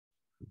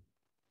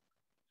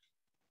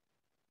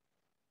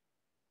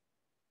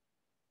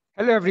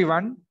Hello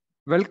everyone,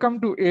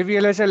 welcome to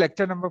AVLSI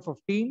lecture number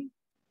 15,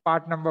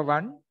 part number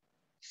 1.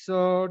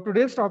 So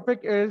today's topic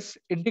is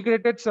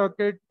integrated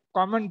circuit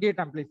common gate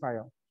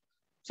amplifier.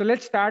 So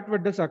let's start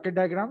with the circuit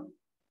diagram.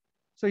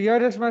 So here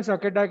is my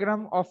circuit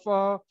diagram of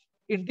a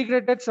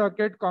integrated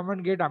circuit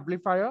common gate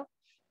amplifier.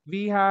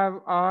 We have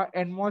a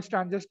NMOS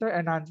transistor,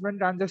 enhancement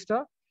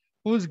transistor,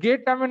 whose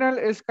gate terminal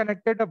is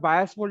connected to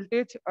bias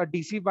voltage, a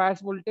DC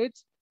bias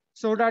voltage,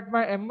 so that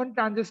my M1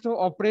 transistor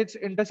operates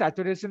in the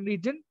saturation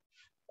region.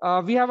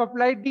 We have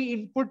applied the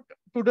input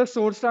to the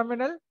source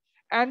terminal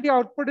and the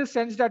output is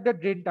sensed at the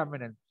drain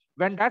terminal.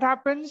 When that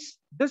happens,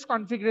 this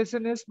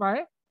configuration is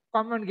my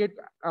common gate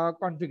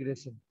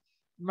configuration.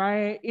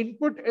 My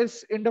input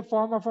is in the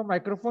form of a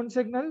microphone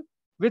signal,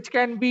 which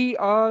can be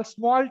a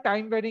small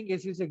time varying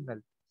AC signal.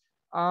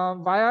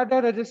 Via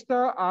the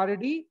resistor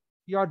RD,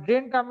 your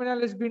drain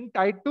terminal is being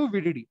tied to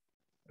VDD,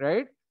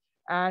 right?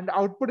 And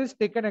output is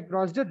taken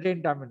across the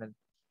drain terminal.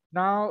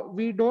 Now,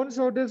 we don't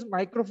show this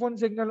microphone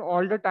signal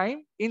all the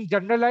time. In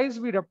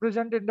generalized, we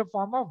represent in the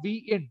form of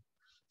V in.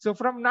 So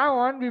from now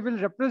on, we will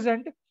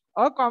represent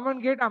a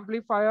common gate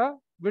amplifier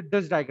with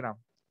this diagram,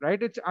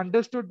 right? It's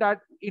understood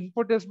that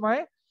input is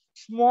my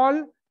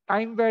small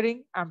time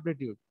varying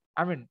amplitude.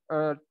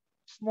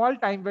 Small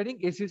time varying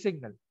AC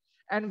signal.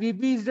 And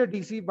VB is the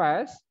DC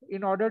bias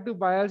in order to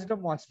bias the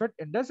MOSFET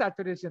in the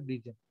saturation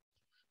region.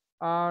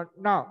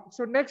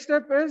 So next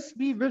step is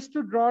we wish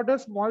to draw the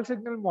small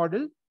signal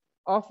model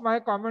of my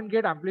common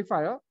gate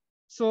amplifier.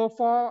 So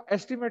for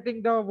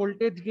estimating the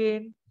voltage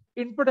gain,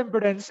 input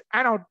impedance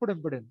and output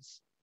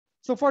impedance.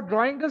 So for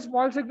drawing the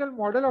small signal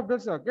model of the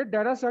circuit,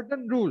 there are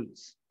certain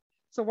rules.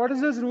 So what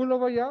is this rule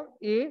over here?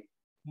 A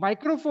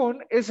microphone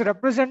is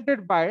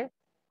represented by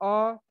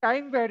a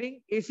time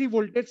varying AC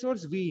voltage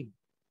source V in.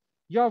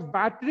 Your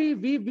battery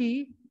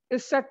VB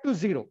is set to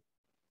 0,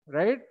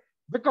 right?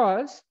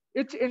 Because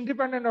it's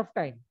independent of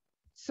time.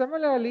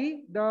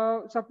 Similarly,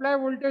 the supply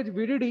voltage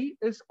VDD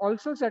is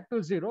also set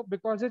to 0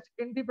 because it's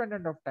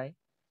independent of time.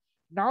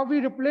 Now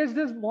we replace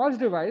this MOS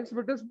device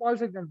with a small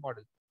signal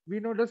model. We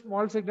know the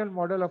small signal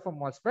model of a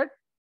MOSFET.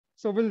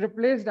 So we'll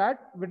replace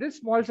that with a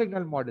small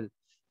signal model.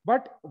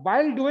 But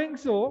while doing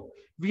so,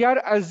 we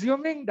are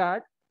assuming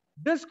that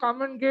this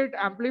common gate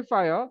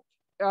amplifier,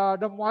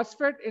 the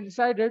MOSFET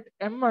inside it,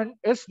 M1,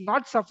 is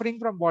not suffering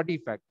from body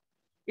effect.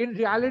 In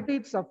reality,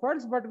 it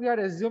suffers, but we are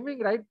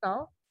assuming right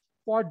now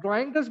for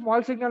drawing the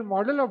small signal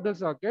model of the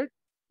circuit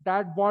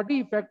that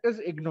body effect is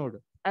ignored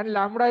and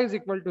lambda is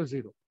equal to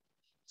 0.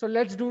 So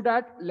let's do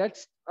that.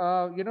 Let's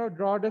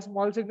draw the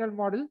small signal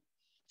model.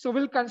 So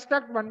we'll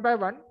construct one by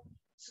one.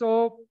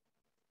 So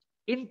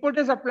input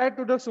is applied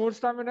to the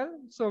source terminal.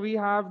 So we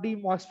have the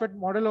Mosfet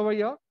model over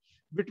here.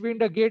 Between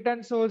the gate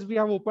and source, we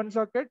have open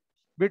circuit.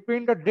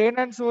 Between the drain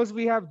and source,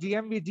 we have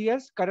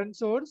GM-VGS, current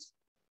source,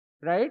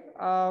 right?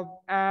 From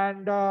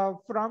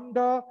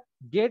the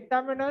gate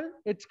terminal,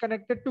 it's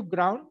connected to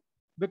ground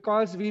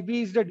because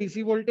VB is the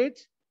DC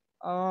voltage.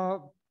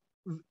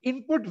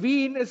 Input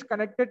V in is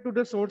connected to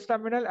the source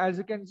terminal. As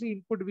you can see,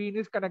 input V in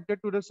is connected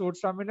to the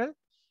source terminal.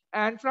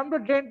 And from the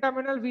drain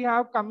terminal, we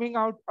have coming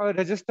out a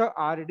resistor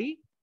RD.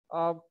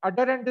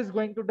 Other end is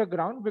going to the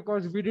ground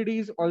because VDD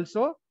is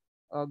also,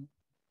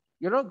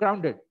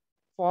 grounded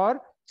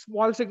for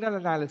small signal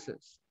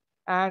analysis.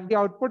 And the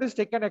output is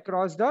taken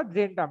across the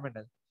drain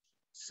terminal.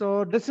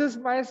 So this is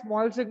my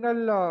small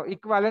signal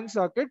equivalent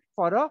circuit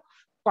for a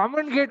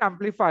common gate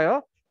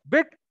amplifier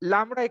with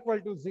lambda equal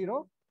to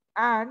 0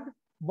 and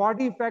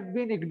body effect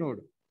being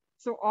ignored.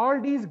 So all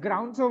these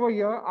grounds over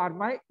here are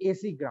my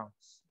AC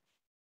grounds.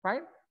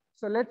 Fine.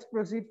 So let's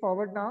proceed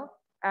forward now.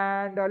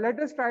 And let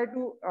us try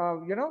to,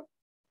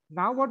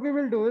 now what we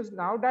will do is,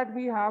 now that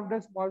we have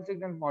the small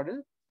signal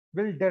model,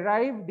 we'll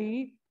derive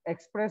the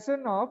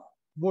expression of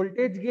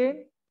voltage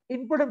gain,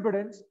 input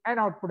impedance and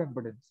output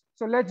impedance.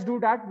 So let's do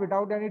that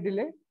without any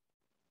delay.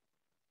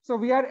 So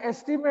we are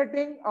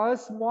estimating a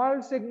small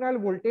signal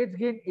voltage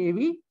gain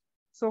AV.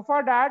 So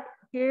for that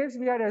case,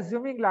 we are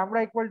assuming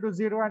lambda equal to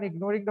 0 and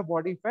ignoring the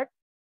body effect.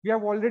 We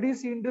have already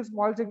seen the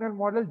small signal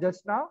model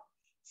just now.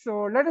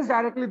 So let us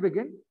directly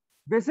begin.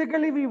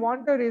 Basically, we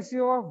want a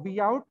ratio of V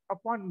out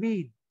upon V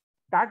in.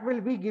 That will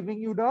be giving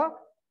you the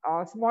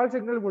small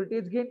signal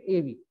voltage gain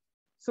AV.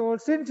 So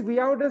since V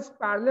out is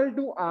parallel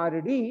to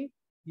RD,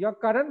 your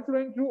current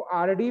flowing through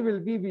RD will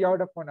be V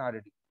out upon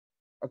RD.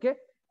 Okay.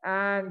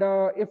 And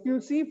if you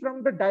see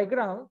from the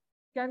diagram,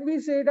 can we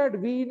say that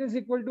V in is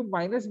equal to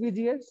minus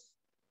VGS?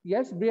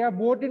 Yes, they are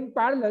both in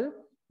parallel,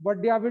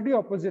 but they are with the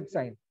opposite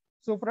sign.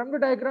 So from the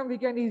diagram, we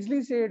can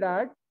easily say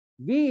that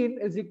V in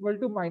is equal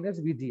to minus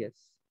VGS.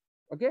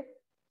 Okay.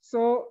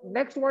 So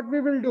next what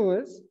we will do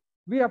is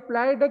we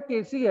apply the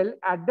KCL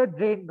at the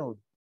drain node.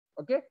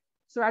 Okay.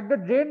 So at the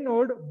drain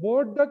node,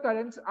 both the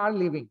currents are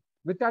leaving.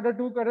 Which are the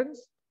two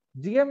currents?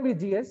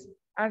 GM-VGS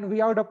and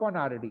V out upon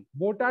RD.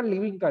 Both are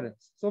leaving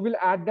currents. So we'll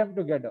add them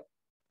together.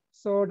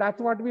 So that's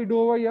what we do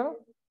over here.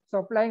 So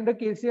applying the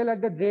KCL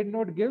at the drain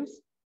node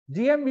gives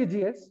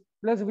GM-VGS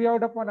plus V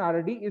out upon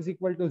RD is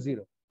equal to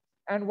 0.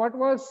 And what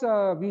was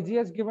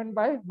VGS given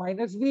by?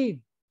 Minus V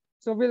in.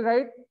 So we'll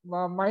write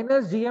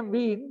minus GM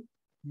V in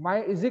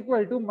is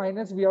equal to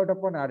minus V out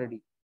upon RD.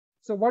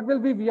 So what will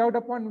be V out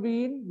upon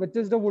V in, which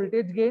is the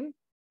voltage gain?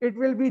 It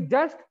will be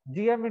just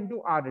GM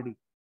into RD.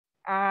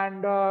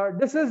 And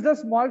this is the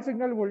small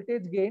signal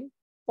voltage gain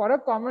for a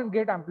common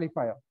gate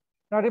amplifier.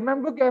 Now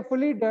remember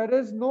carefully, there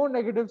is no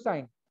negative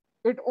sign.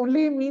 It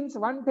only means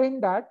one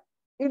thing, that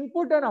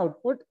input and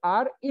output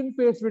are in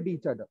phase with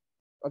each other.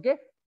 Okay.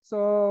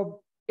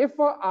 So if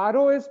a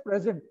RO is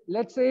present,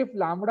 let's say if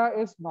lambda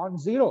is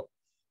non-zero,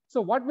 so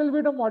what will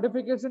be the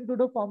modification to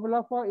the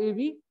formula for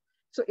AV?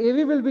 So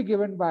AV will be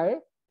given by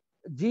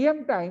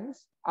GM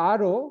times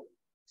RO,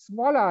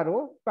 small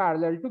RO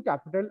parallel to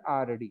capital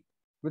RD,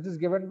 which is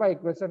given by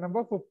equation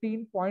number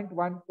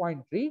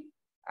 15.1.3.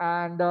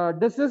 And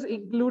this is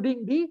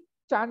including the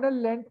channel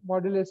length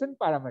modulation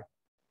parameter.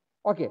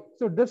 Okay,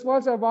 so this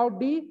was about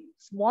the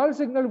small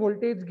signal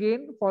voltage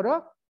gain for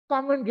a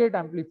common gate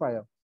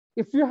amplifier.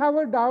 If you have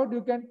a doubt,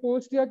 you can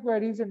post your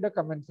queries in the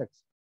comment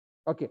section.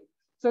 Okay,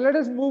 so let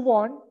us move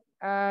on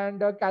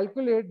and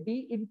calculate the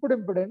input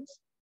impedance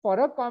for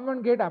a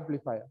common gate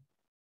amplifier.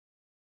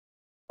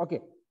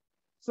 Okay,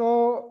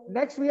 so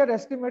next we are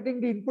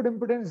estimating the input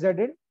impedance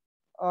Zin,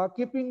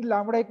 keeping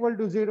lambda equal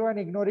to 0 and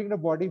ignoring the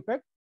body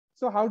effect.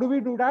 So how do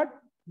we do that?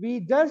 We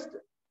just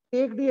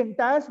take the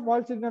entire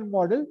small signal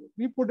model,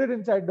 we put it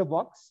inside the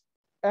box,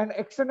 and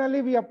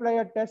externally we apply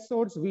a test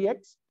source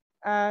Vx,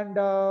 and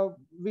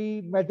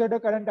we measure the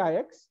current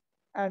Ix,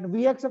 and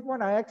Vx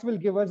upon Ix will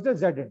give us the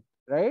Zin,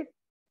 right?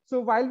 So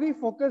while we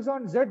focus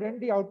on Zin,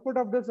 the output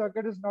of the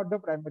circuit is not the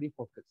primary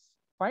focus.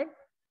 Fine.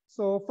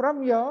 So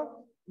from here,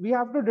 we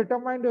have to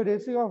determine the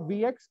ratio of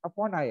Vx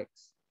upon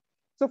Ix.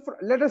 So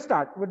let us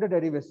start with the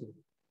derivation.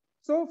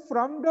 So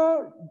from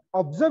the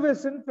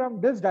observation from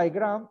this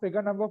diagram,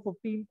 figure number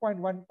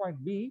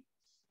 15.1.b,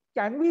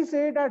 can we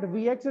say that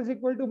Vx is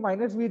equal to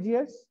minus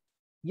Vgs?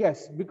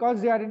 Yes,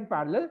 because they are in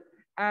parallel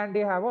and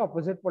they have an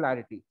opposite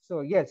polarity.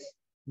 So yes,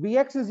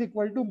 Vx is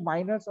equal to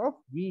minus of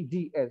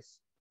Vgs.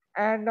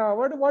 And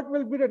what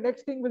will be the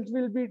next thing which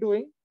we'll be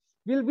doing?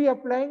 We'll be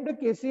applying the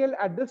KCL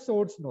at the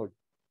source node,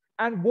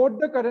 and both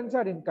the currents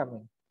are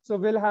incoming. So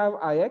we'll have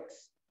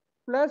Ix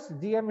plus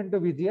Gm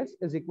into Vgs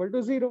is equal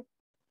to 0.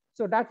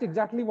 So that's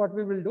exactly what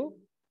we will do.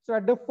 So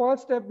at the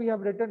first step, we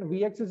have written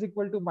Vx is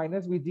equal to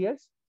minus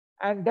Vgs.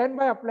 And then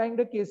by applying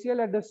the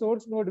KCL at the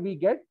source node, we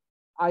get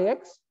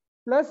Ix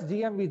plus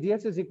Gm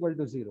Vgs is equal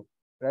to 0,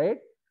 right?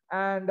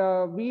 And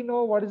we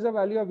know what is the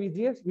value of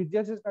Vgs.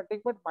 Vgs is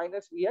nothing but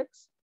minus Vx.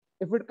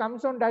 If it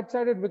comes on that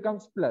side, it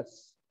becomes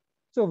plus.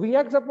 So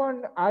Vx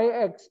upon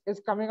Ix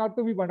is coming out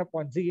to be 1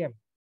 upon Gm.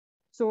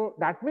 So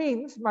that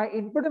means my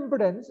input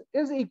impedance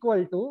is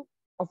equal to,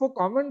 of a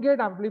common gate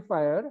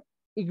amplifier,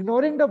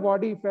 ignoring the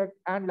body effect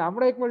and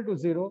lambda equal to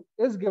 0,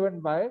 is given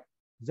by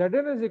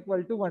Zn is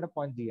equal to 1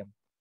 upon Gm.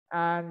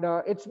 And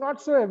it's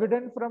not so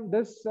evident from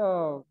this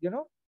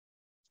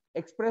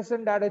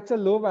expression that it's a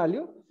low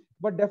value,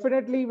 but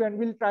definitely when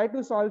we'll try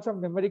to solve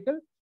some numerical,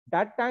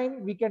 that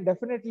time we can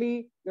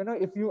definitely,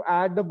 if you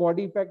add the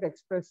body effect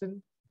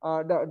expression,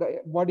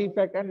 the body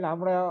effect and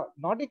lambda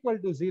not equal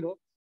to 0,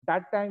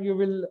 that time you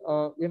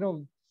will,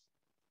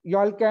 you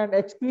all can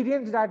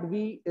experience that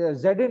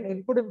Zn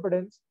input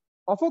impedance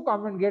of a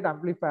common gate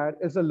amplifier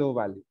is a low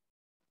value.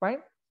 Fine.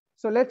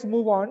 So let's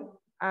move on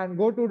and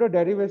go to the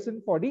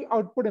derivation for the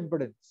output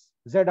impedance,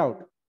 Z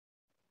out.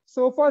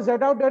 So for Z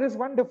out, there is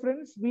one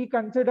difference. We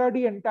consider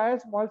the entire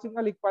small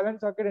signal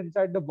equivalent circuit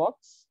inside the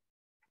box.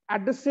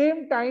 At the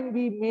same time,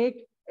 we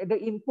make the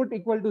input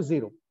equal to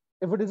 0.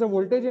 If it is a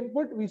voltage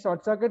input, we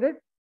short circuit it.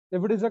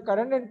 If it is a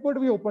current input,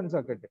 we open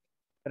circuit it.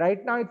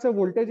 Right now, it's a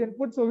voltage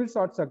input, so we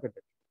short circuit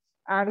it.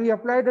 And we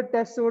apply the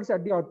test source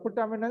at the output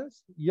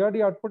terminals. Here,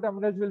 the output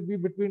terminals will be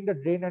between the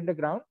drain and the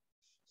ground.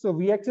 So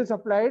Vx is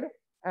applied,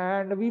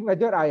 and we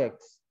measure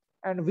Ix.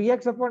 And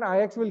Vx upon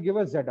Ix will give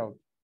us Z out.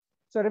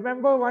 So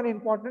remember one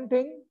important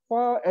thing,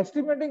 for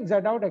estimating Z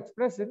out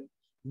expression,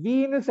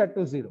 V in is set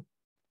to 0.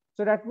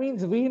 So that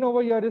means V in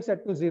over here is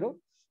set to 0.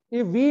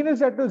 If V in is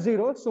set to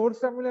 0,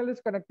 source terminal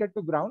is connected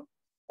to ground.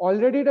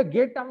 Already the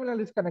gate terminal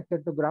is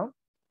connected to ground.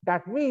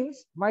 That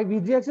means my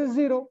VGS is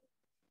 0.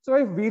 So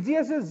if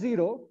VGS is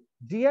 0,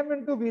 Gm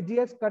into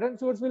VGS current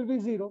source will be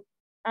 0.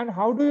 And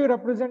how do you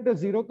represent a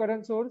 0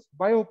 current source?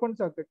 By open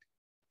circuit.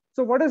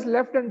 So what is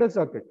left in the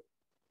circuit?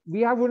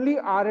 We have only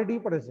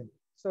RD present.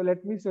 So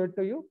let me show it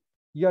to you.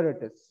 Here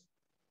it is.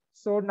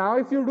 So now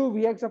if you do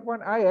Vx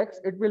upon Ix,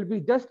 it will be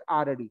just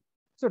RD.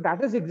 So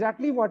that is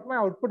exactly what my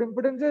output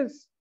impedance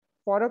is.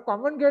 For a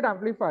common gate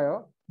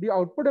amplifier, the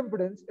output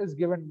impedance is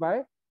given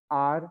by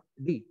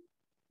RD,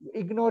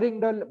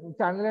 ignoring the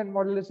channel and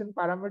modulation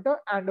parameter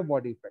and the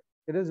body effect.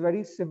 It is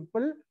very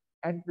simple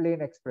and plain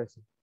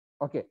expression.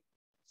 Okay.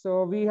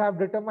 So we have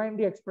determined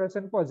the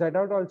expression for Z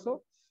out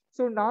also.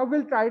 So now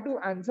we'll try to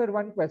answer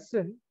one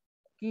question,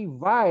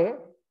 why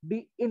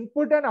the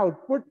input and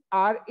output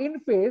are in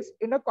phase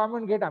in a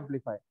common gate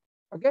amplifier.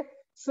 Okay.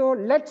 So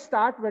let's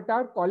start with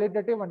our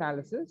qualitative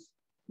analysis.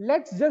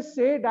 Let's just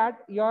say that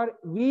your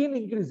V in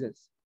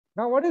increases.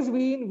 Now what is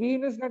V in? V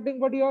in is nothing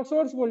but your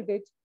source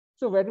voltage.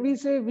 So when we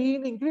say V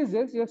in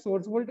increases, your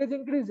source voltage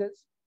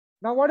increases.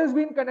 Now what is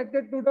being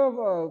connected to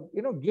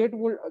the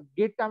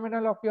gate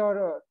terminal of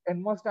your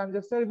NMOS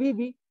transistor?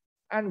 VB,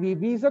 and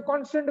VB is a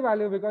constant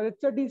value because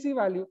it's a DC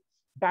value.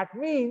 That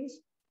means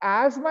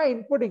as my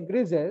input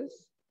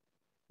increases,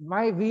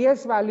 my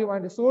Vs value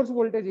and the source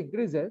voltage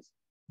increases,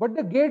 but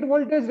the gate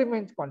voltage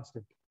remains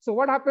constant. So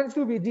what happens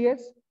to VGS?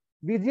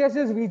 VGS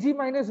is VG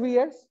minus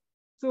Vs.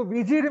 So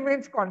VG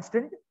remains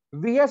constant,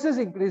 Vs is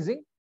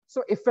increasing.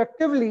 So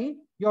effectively,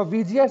 your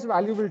VGS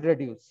value will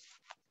reduce.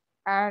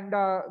 And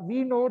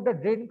we know the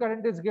drain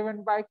current is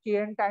given by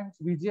Kn times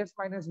VGS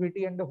minus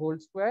VT and the whole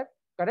square,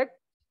 correct?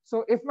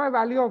 So if my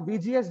value of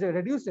VGS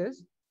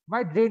reduces,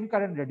 my drain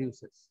current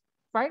reduces.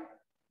 Fine.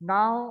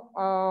 Now,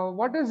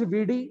 what is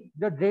VD?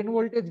 The drain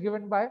voltage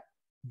given by?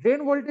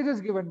 Drain voltage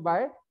is given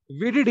by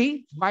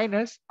VDD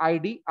minus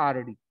ID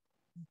RD,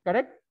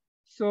 correct?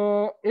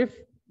 So if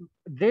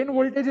drain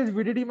voltage is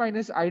VDD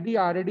minus ID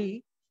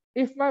RD,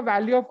 if my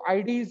value of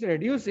ID is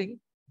reducing,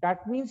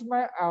 that means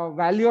my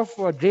value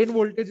of drain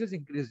voltage is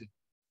increasing.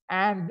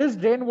 And this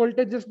drain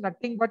voltage is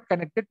nothing but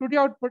connected to the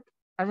output.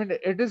 I mean,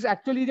 it is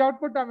actually the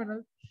output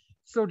terminal.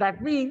 So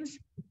that means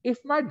if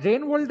my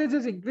drain voltage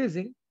is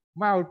increasing,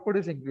 my output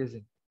is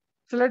increasing.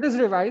 So let us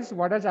revise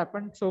what has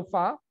happened so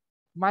far.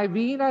 My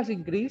V in has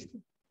increased.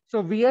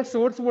 So Vs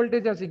source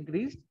voltage has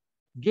increased.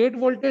 Gate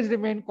voltage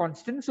remained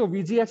constant. So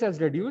VGS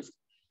has reduced.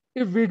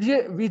 If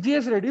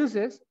VGS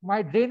reduces,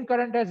 my drain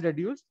current has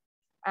reduced.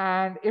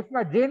 And if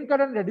my drain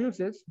current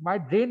reduces, my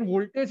drain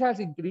voltage has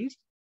increased.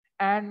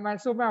 And my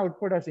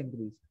output has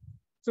increased.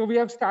 So we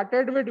have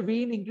started with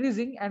V in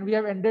increasing and we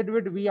have ended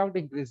with V out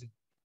increasing.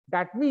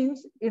 That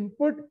means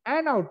input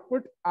and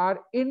output are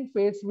in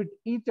phase with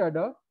each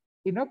other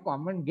in a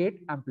common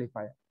gate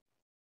amplifier.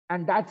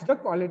 And that's the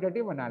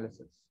qualitative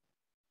analysis.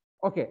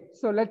 Okay,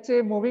 so let's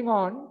say moving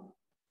on.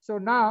 So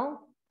now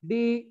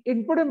the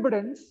input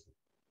impedance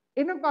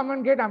in a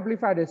common gate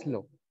amplifier is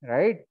low,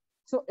 right?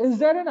 So is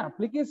there an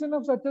application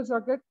of such a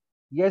circuit?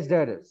 Yes,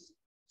 there is.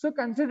 So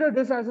consider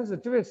this as a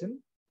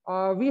situation.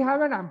 We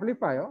have an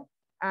amplifier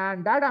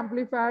and that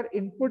amplifier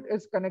input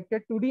is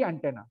connected to the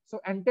antenna. So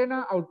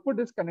antenna output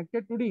is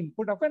connected to the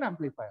input of an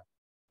amplifier.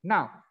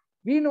 Now,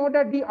 we know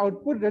that the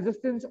output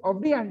resistance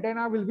of the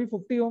antenna will be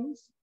 50 ohms.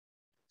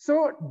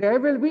 So there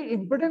will be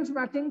impedance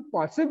matching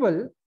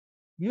possible.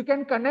 You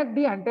can connect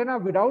the antenna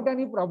without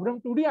any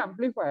problem to the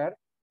amplifier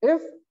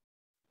if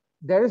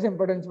there is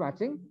impedance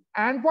matching.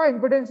 And for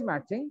impedance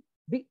matching,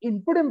 the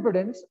input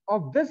impedance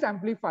of this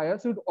amplifier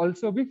should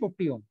also be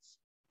 50 ohms.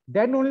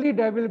 Then only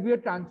there will be a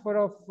transfer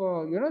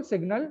of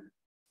signal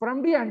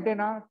from the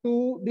antenna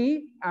to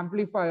the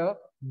amplifier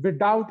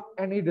without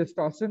any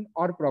distortion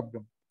or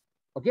problem.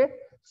 Okay,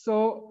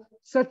 so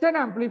such an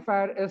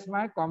amplifier is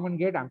my common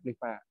gate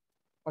amplifier.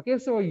 Okay,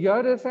 so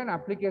here is an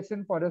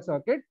application for a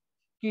circuit.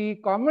 The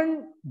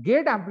common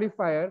gate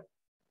amplifier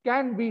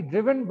can be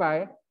driven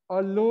by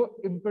a low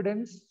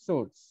impedance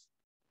source.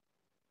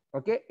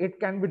 Okay, it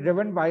can be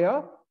driven by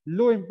a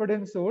low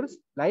impedance source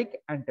like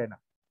antenna.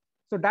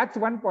 So that's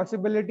one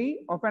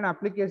possibility of an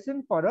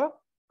application for a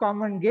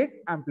common gate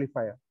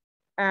amplifier.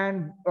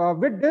 And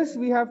with this,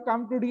 we have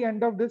come to the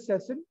end of this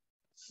session.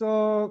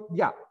 So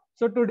yeah,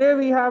 so today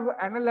we have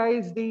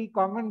analyzed the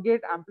common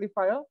gate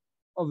amplifier.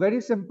 A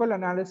very simple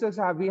analysis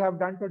we have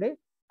done today,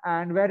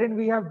 and wherein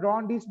we have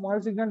drawn the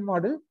small signal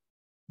model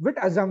with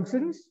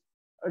assumptions.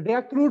 They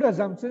are crude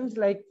assumptions,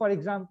 like for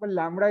example,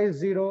 lambda is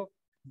 0.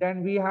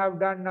 Then we have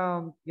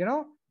done,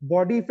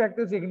 body effect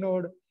is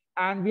ignored,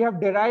 and we have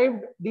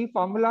derived the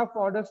formula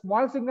for the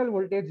small signal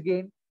voltage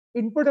gain,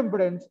 input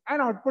impedance, and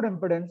output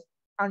impedance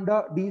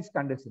under these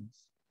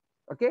conditions.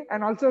 Okay,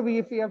 and also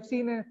if we have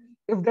seen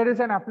if there is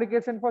an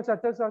application for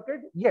such a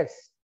circuit,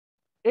 yes.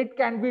 It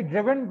can be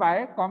driven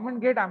by common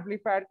gate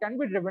amplifier can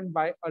be driven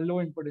by a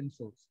low impedance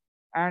source.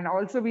 And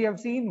also we have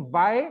seen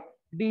why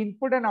the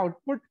input and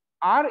output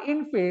are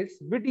in phase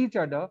with each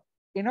other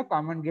in a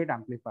common gate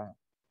amplifier.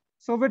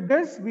 So with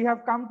this, we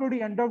have come to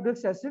the end of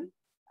this session.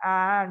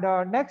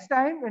 And next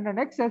time, in the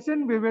next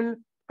session, we will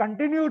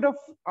continue the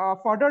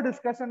further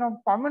discussion of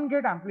common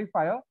gate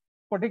amplifier,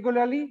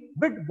 particularly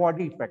with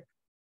body effect.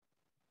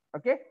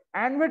 Okay,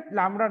 and with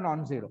lambda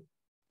non-zero.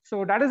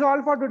 So that is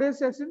all for today's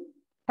session.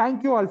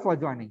 Thank you all for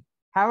joining.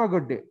 Have a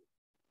good day.